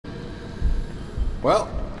Well,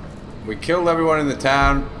 we killed everyone in the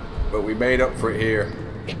town, but we made up for it here.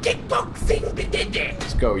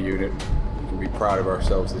 Let's go, unit. We can be proud of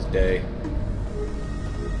ourselves this day.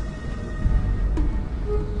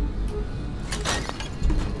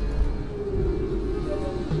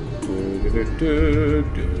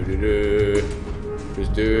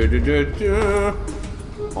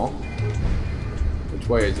 Huh? Which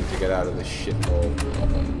way is it to get out of this shithole?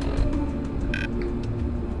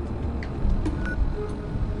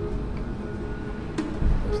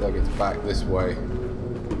 Looks like it's back this way.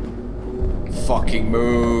 Fucking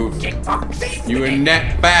move! You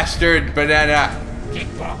inept bastard, banana!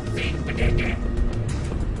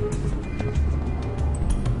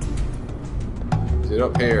 Is it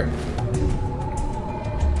up here?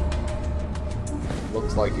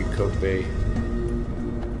 Looks like it could be.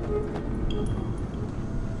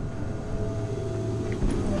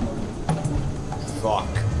 Fuck.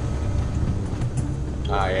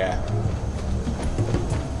 Ah, yeah.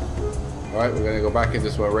 Alright, we're gonna go back into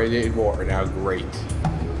some irradiated water now. Great.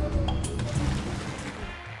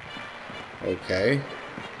 Okay.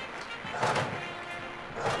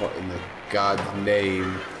 What in the God's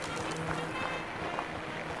name?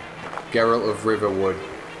 Geralt of Riverwood.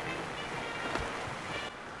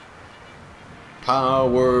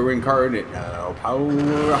 Power incarnate now. Power.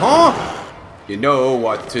 Huh? You know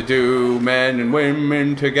what to do, men and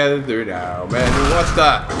women together now. Men, what's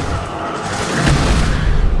that?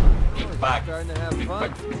 Back. Starting to have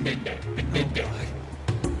fun. Oh God.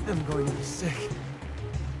 I'm going to be sick.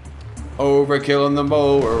 Overkilling the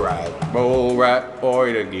mole rat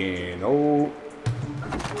void again. Oh.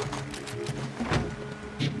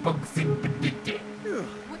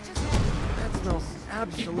 That smells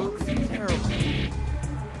absolutely terrible.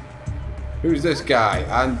 Who's this guy?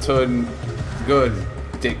 Anton Good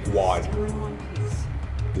Dickwad.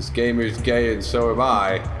 This gamer's gay and so am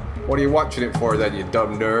I. What are you watching it for then, you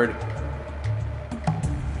dumb nerd?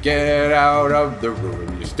 Get out of the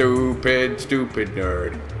room, you stupid, stupid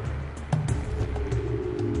nerd.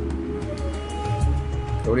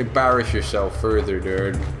 Don't embarrass yourself further,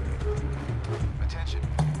 nerd. Attention,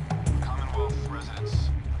 Commonwealth residents.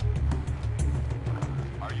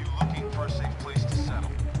 Are you looking for a safe place to settle?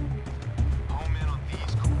 Home in on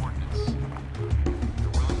these coordinates.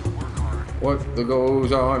 You're willing to work hard. What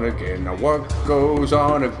goes on again? Now what goes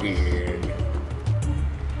on again?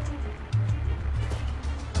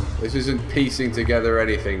 This isn't piecing together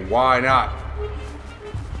anything. Why not?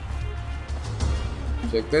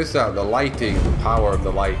 Check this out. The lighting. The power of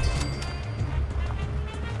the light.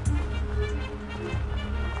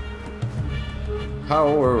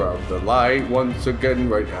 Power of the light once again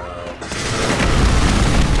right now.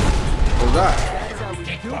 What's that? That's how we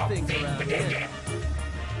do things around here.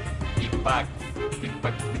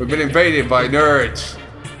 We've been invaded by nerds.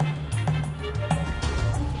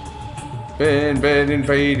 Been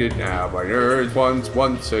invaded now by nerds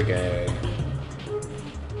once again.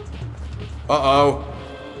 Uh-oh.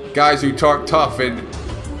 Guys who talk tough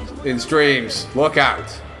in streams. Look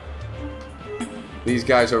out. These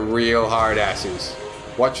guys are real hard asses.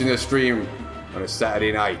 Watching the stream on a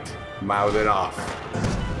Saturday night. Mouthing off.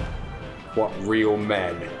 What real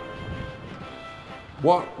men.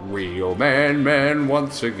 What real men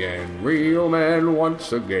once again. Real men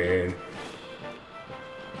once again.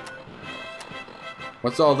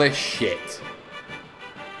 What's all this shit?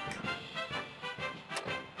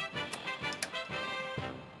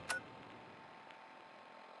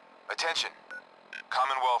 Attention,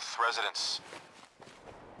 Commonwealth residents.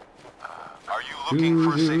 Are you looking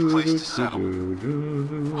for a safe place to settle?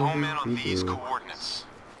 Home in on these coordinates.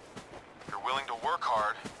 If you're willing to work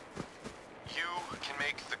hard, you can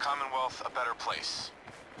make the Commonwealth a better place.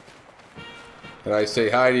 Can I say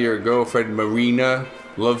hi to your girlfriend Marina?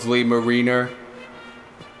 Lovely Marina.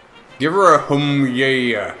 Give her a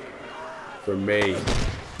yeah from me.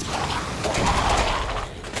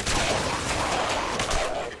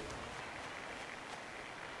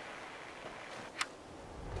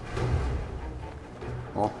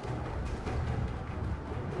 Oh.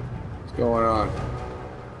 What's going on?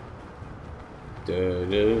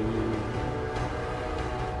 Digga.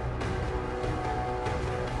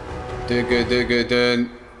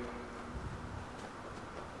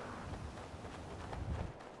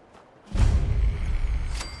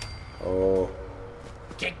 Oh.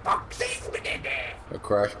 A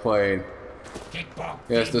crashed plane.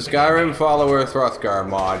 Yes, the Skyrim follower Throthgar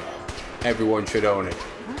mod. Everyone should own it.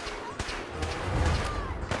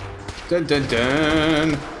 Dun dun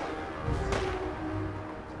dun.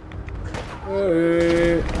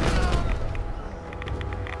 Hey.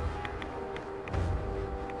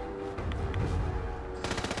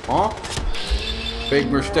 Huh?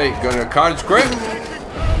 Big mistake. Gonna conscript.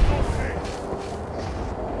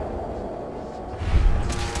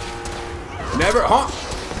 Never, huh?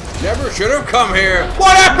 Never should have come here.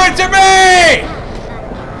 What happened to me?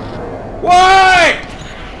 Why?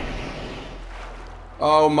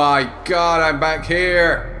 Oh my god, I'm back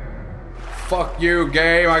here. Fuck you,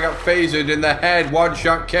 game. I got phasered in the head. One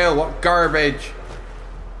shot kill. What garbage.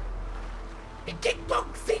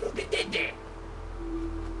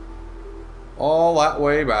 All that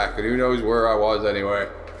way back, and who knows where I was anyway.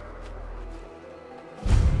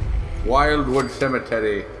 Wildwood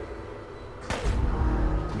Cemetery.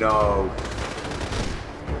 No.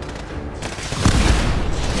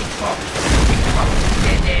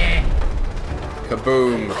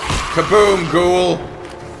 Kaboom. Kaboom, ghoul.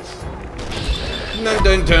 Dun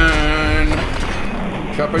dun dun.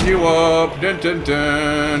 Chopping you up. Dun dun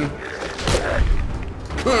dun.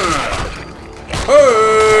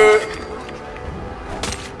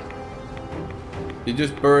 You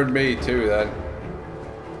just burned me too then.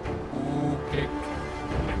 Okay.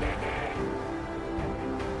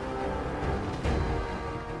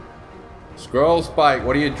 Scroll Spike,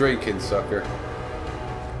 what are you drinking, sucker?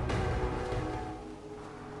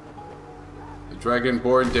 The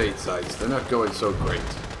Dragonborn date sites, they're not going so great.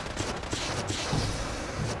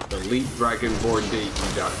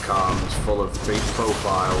 EliteDragonbornDating.com is full of fake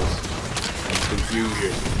profiles and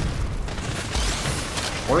confusion.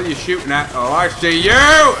 What are you shooting at? Oh, I see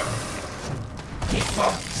you!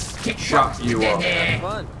 Shot you up.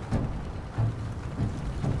 Fun.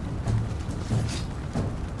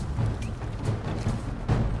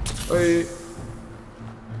 Hey.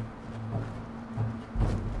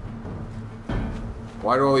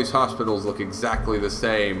 Why do all these hospitals look exactly the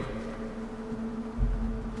same?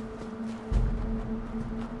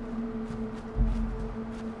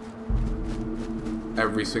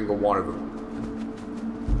 Every single one of them.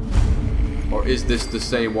 Or is this the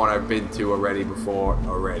same one I've been to already before?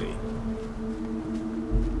 Already.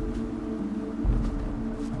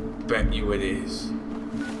 Bet you it is.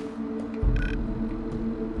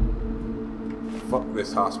 Fuck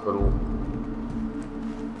this hospital.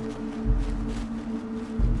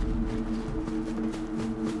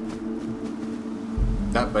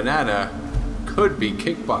 That banana could be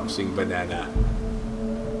kickboxing banana.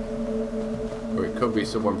 Or it could be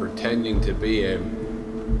someone pretending to be him.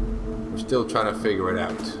 We're still trying to figure it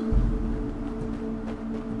out.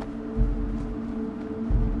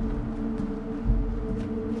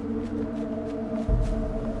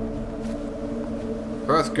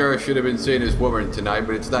 Throthgar should have been seeing his woman tonight,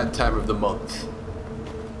 but it's that time of the month.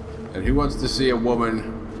 And who wants to see a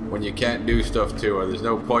woman when you can't do stuff to her? There's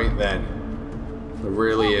no point then. There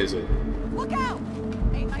really isn't. Look out!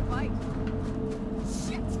 Ain't my bike.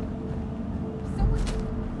 Shit! Someone...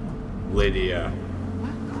 Lydia.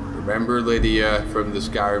 Remember Lydia from the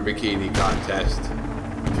Skyrim Bikini contest?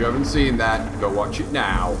 If you haven't seen that, go watch it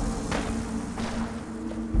now.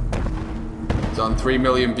 It's on 3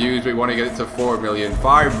 million views. We want to get it to 4 million.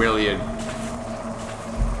 5 million.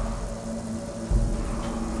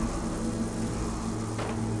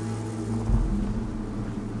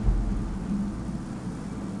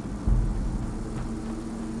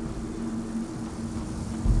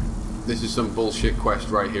 This is some bullshit quest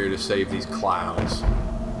right here to save these clowns.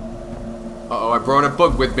 Uh-oh, I brought a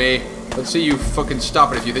bug with me. Let's see you fucking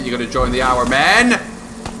stop it if you think you're gonna join the hour, man!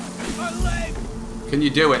 Can you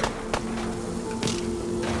do it?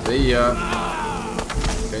 See ya.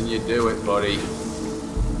 Can you do it, buddy?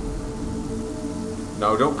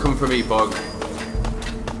 No, don't come for me, bug.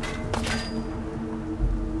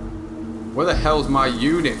 Where the hell's my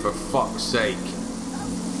unit, for fuck's sake?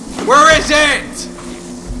 Where is it?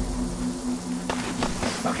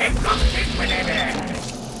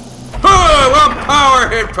 Well, power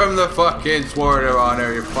hit from the fucking sword on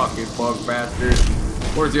there, you fucking bug bastard.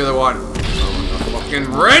 Where's the other one? I'm gonna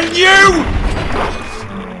fucking rend you!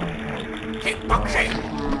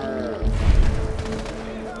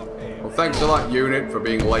 Well, thanks a lot, unit, for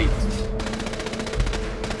being late.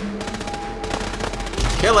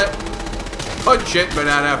 Kill it! Punch it,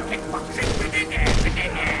 banana!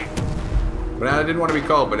 Banana didn't want to be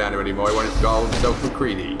called Banana anymore, he wanted to call himself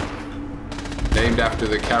McCready. Named after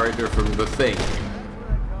the character from The Thing.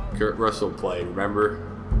 Kurt Russell played, remember?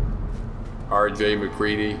 R.J.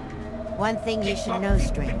 McCready. One thing you should know,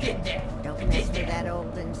 stranger. Don't mess with that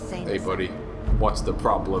old insane... Hey, buddy. What's the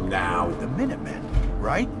problem now? The Minutemen,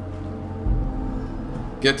 right?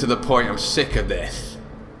 Get to the point, I'm sick of this.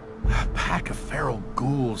 A pack of feral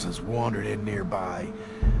ghouls has wandered in nearby.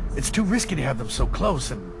 It's too risky to have them so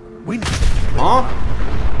close, and we... Huh?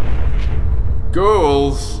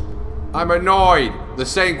 Ghouls? I'm annoyed. The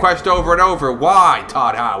same quest over and over. Why,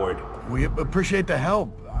 Todd Howard? We appreciate the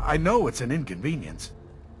help. I know it's an inconvenience.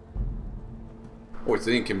 Oh, it's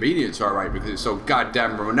an inconvenience, alright, because it's so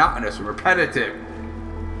goddamn monotonous and repetitive.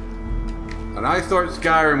 And I thought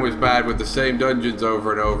Skyrim was bad with the same dungeons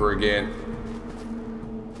over and over again.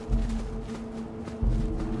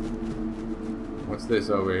 What's this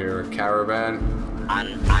over here? A caravan?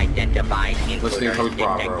 Unidentified Listening Post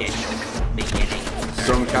Bravo. Beginning.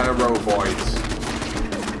 Some kind of roboids.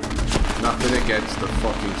 Nothing against the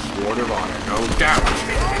fucking Sword of Honor, no doubt.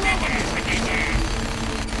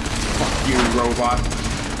 Fuck you, robot.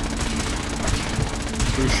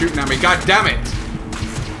 Who's shooting at me? God damn it!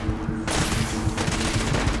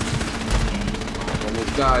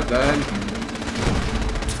 Almost died then.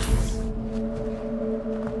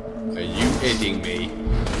 Are you ending me?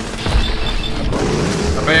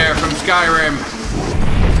 A bear from Skyrim!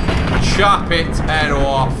 Chop its head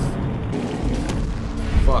off!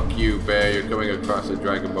 Fuck you, bear. You're coming across the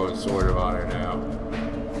Dragonbone Sword of Honor now.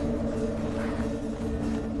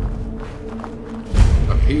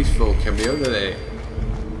 A peaceful community.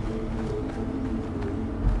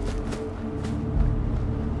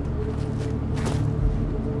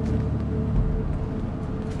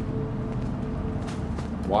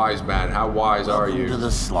 Wise man, how wise are you? Welcome to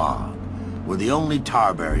the Slog. We're the only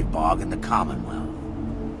tarberry bog in the Commonwealth.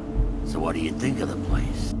 So what do you think of the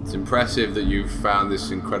place? It's impressive that you've found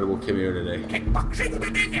this incredible community.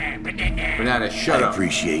 Banana, shut I up.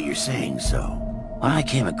 appreciate your saying so. When I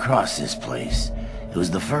came across this place, it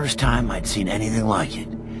was the first time I'd seen anything like it.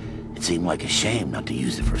 It seemed like a shame not to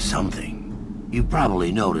use it for something. You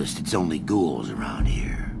probably noticed it's only ghouls around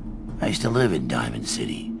here. I used to live in Diamond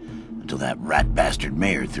City, until that rat bastard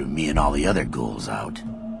mayor threw me and all the other ghouls out.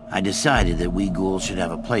 I decided that we ghouls should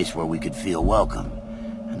have a place where we could feel welcome.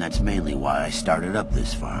 And that's mainly why I started up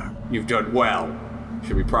this farm. You've done well. You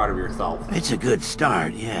should be proud of yourself. It's a good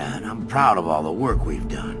start, yeah, and I'm proud of all the work we've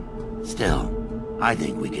done. Still, I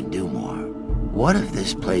think we can do more. What if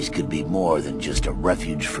this place could be more than just a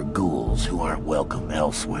refuge for ghouls who aren't welcome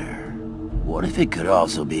elsewhere? What if it could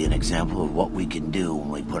also be an example of what we can do when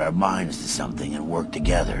we put our minds to something and work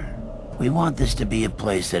together? We want this to be a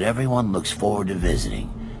place that everyone looks forward to visiting,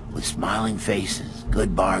 with smiling faces,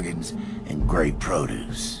 good bargains, and great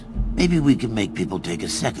produce. Maybe we can make people take a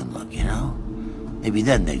second look, you know? Maybe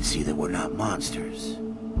then they'd see that we're not monsters.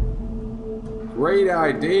 Great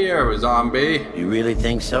idea, zombie. You really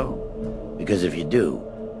think so? Because if you do,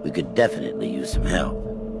 we could definitely use some help.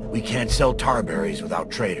 We can't sell tarberries without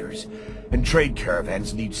traders, and trade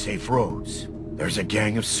caravans need safe roads. There's a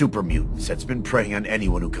gang of super mutants that's been preying on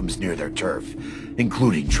anyone who comes near their turf,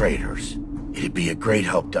 including traders. It'd be a great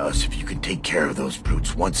help to us if you could take care of those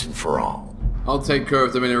brutes once and for all. I'll take care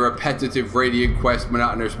of them in a repetitive radiant quest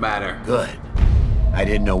monotonous manner. Good. I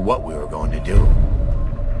didn't know what we were going to do.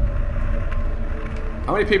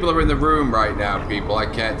 How many people are in the room right now, people? I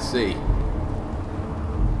can't see.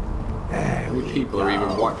 How many people are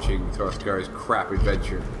even watching Throthgar's crap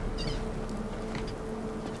adventure?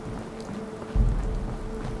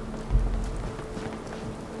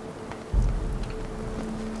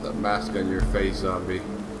 That mask on your face, zombie.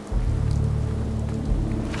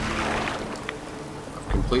 I've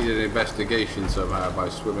completed an investigation somehow by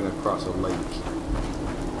swimming across a lake.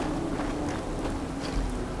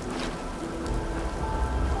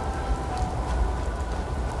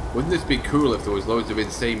 Wouldn't this be cool if there was loads of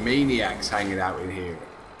insane maniacs hanging out in here?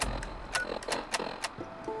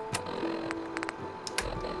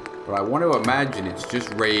 But I want to imagine it's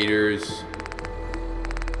just raiders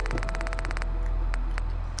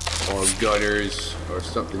or gunners or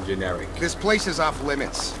something generic. This place is off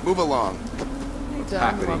limits. Move along. What's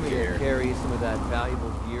Anytime you want happening me to here? carry some of that valuable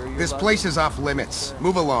gear you're This about place to- is off limits.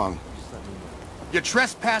 Move along. Just let me know. You're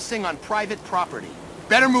trespassing on private property.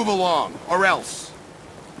 Better move along, or else.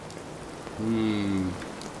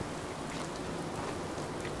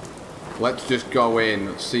 Let's just go in.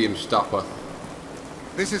 Let's see him stop us.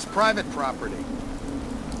 This is private property.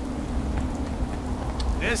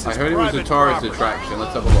 This I heard it was a tourist attraction.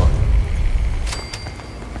 Let's have a look.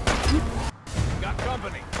 Got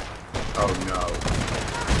company. Oh no.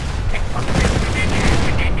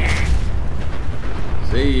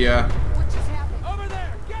 See ya. What just happened? Over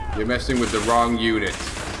there, get You're messing with the wrong unit.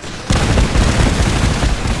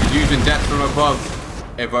 You're using death from above,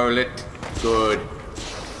 Evolit. Good.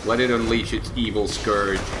 Let it unleash its evil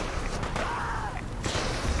scourge.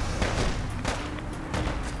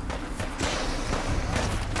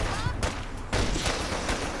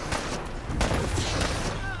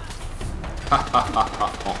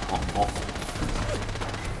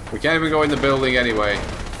 We can't even go in the building anyway.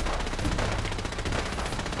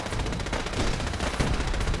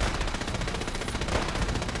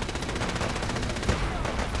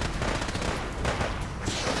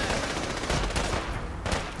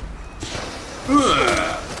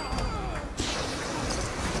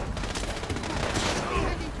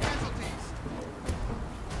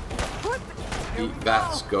 Eat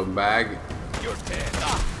that, scumbag.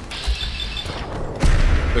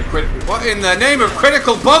 The what in the name of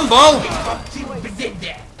Critical Bumble?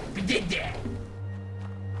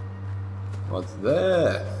 What's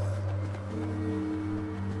there?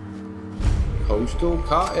 Coastal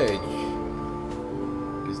Cottage.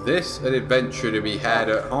 Is this an adventure to be had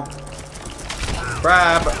at home?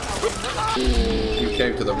 Crab! You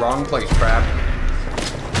came to the wrong place, Crab.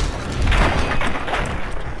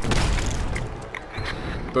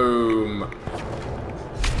 Boom.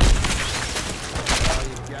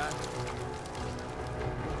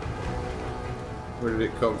 Where did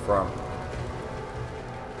it come from?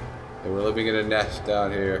 They were living in a nest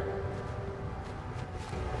down here.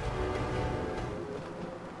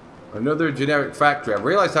 Another generic factory. I've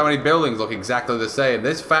realized how many buildings look exactly the same.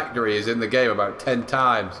 This factory is in the game about 10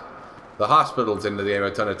 times. The hospital's in the game a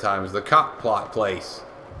ton of times. The cop plot place.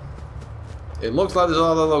 It looks like there's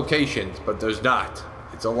other locations, but there's not.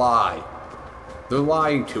 It's a lie. They're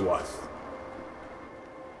lying to us.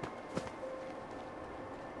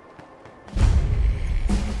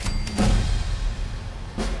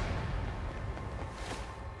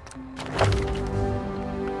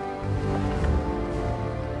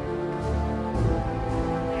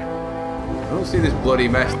 I don't see this bloody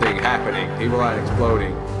mess thing happening. People aren't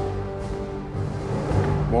exploding.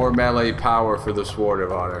 More melee power for the Sword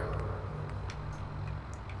of Honor.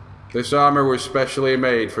 This armor was specially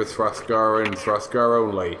made for Throthgar and Throthgar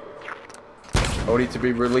only. Only to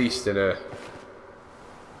be released in a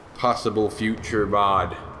possible future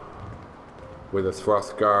mod. With a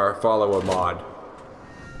Throthgar follower mod.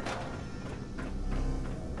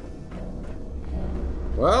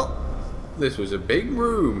 Well, this was a big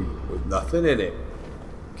room with nothing in it.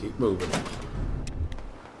 Keep moving.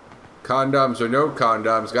 Condoms or no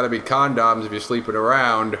condoms, gotta be condoms if you're sleeping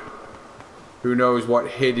around. Who knows what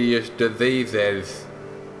hideous diseases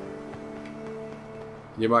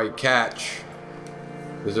you might catch.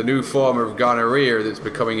 There's a new form of gonorrhea that's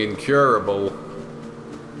becoming incurable.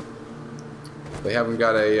 They haven't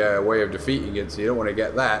got a way of defeating it, so you don't want to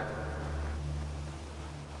get that.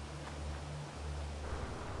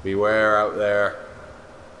 Beware out there.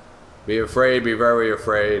 Be afraid, be very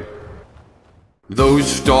afraid. Those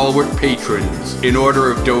stalwart patrons, in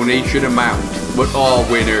order of donation amount, but all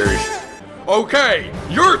winners. Okay,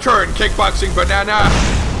 your turn, Kickboxing Banana!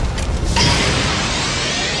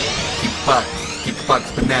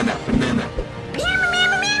 Kickbox banana.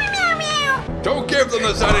 Don't give them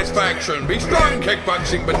the satisfaction! Be strong,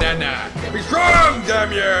 Kickboxing Banana! Be strong,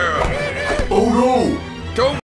 damn you! Oh no! Don't